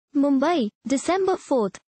Mumbai, December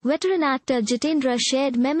 4th. Veteran actor Jeetendra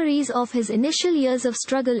shared memories of his initial years of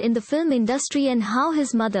struggle in the film industry and how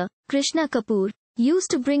his mother, Krishna Kapoor,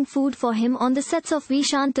 used to bring food for him on the sets of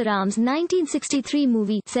Vishantaram's 1963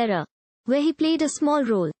 movie, Sehra, where he played a small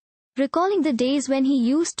role. Recalling the days when he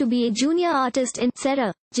used to be a junior artist in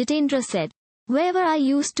Sehra, Jeetendra said, "Wherever I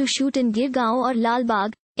used to shoot in Girgaon or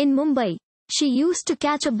Lalbagh, in Mumbai, she used to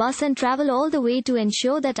catch a bus and travel all the way to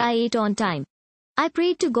ensure that I ate on time. I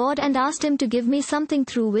prayed to God and asked him to give me something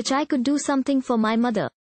through which I could do something for my mother."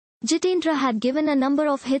 Jeetendra had given a number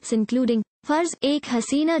of hits including Farz, Ek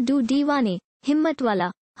Hasina Do Deewane, Himmat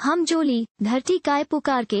Wala, Hum Joli, Dharti Kai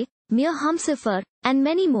Pukar Ke, Miya Humsafar, and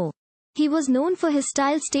many more. He was known for his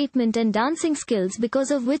style statement and dancing skills,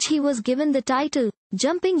 because of which he was given the title,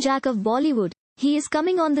 Jumping Jack of Bollywood. He is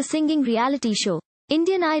coming on the singing reality show,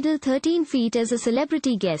 Indian Idol 13 Feet, as a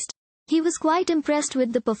celebrity guest. He was quite impressed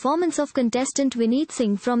with the performance of contestant Vineet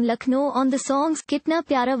Singh from Lucknow on the songs Kitna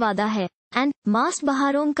Pyara Wada Hai and Mast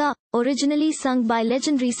Baharon Ka, originally sung by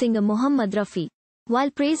legendary singer Mohammad Rafi.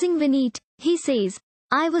 While praising Vineet, he says,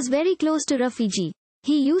 "I was very close to Rafi ji.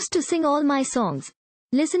 He used to sing all my songs.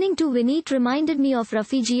 Listening to Vineet reminded me of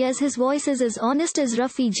Rafi ji, as his voice is as honest as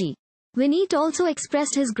Rafi ji." Vineet also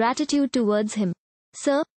expressed his gratitude towards him.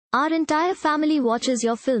 "Sir, our entire family watches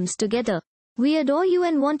your films together. We adore you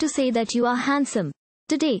and want to say that you are handsome.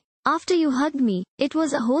 Today, after you hugged me, it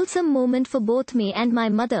was a wholesome moment for both me and my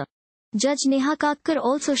mother." Judge Neha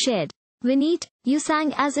also shared, "Vineet, you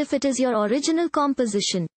sang as if it is your original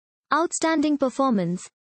composition. Outstanding performance."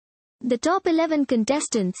 The top 11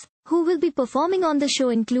 contestants who will be performing on the show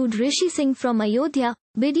include Rishi Singh from Ayodhya,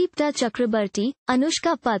 Bidipta Chakrabarti,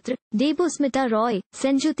 Anushka Patra, Debosmita Roy,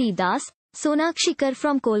 Sanjuti Das, Sonakshi Kar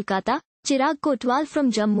from Kolkata, Chirag Kotwal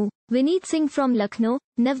from Jammu, Vineet Singh from Lucknow,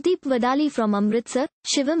 Navdeep Wadali from Amritsar,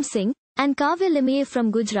 Shivam Singh, and Kavya Limaye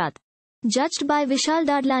from Gujarat. Judged by Vishal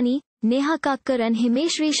Dadlani, Neha and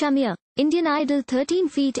Himesh. Miya, Indian Idol 13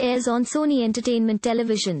 Feet airs on Sony Entertainment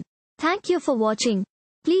Television. Thank you for watching.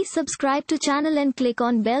 Please subscribe to channel and click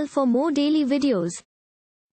on bell for more daily videos.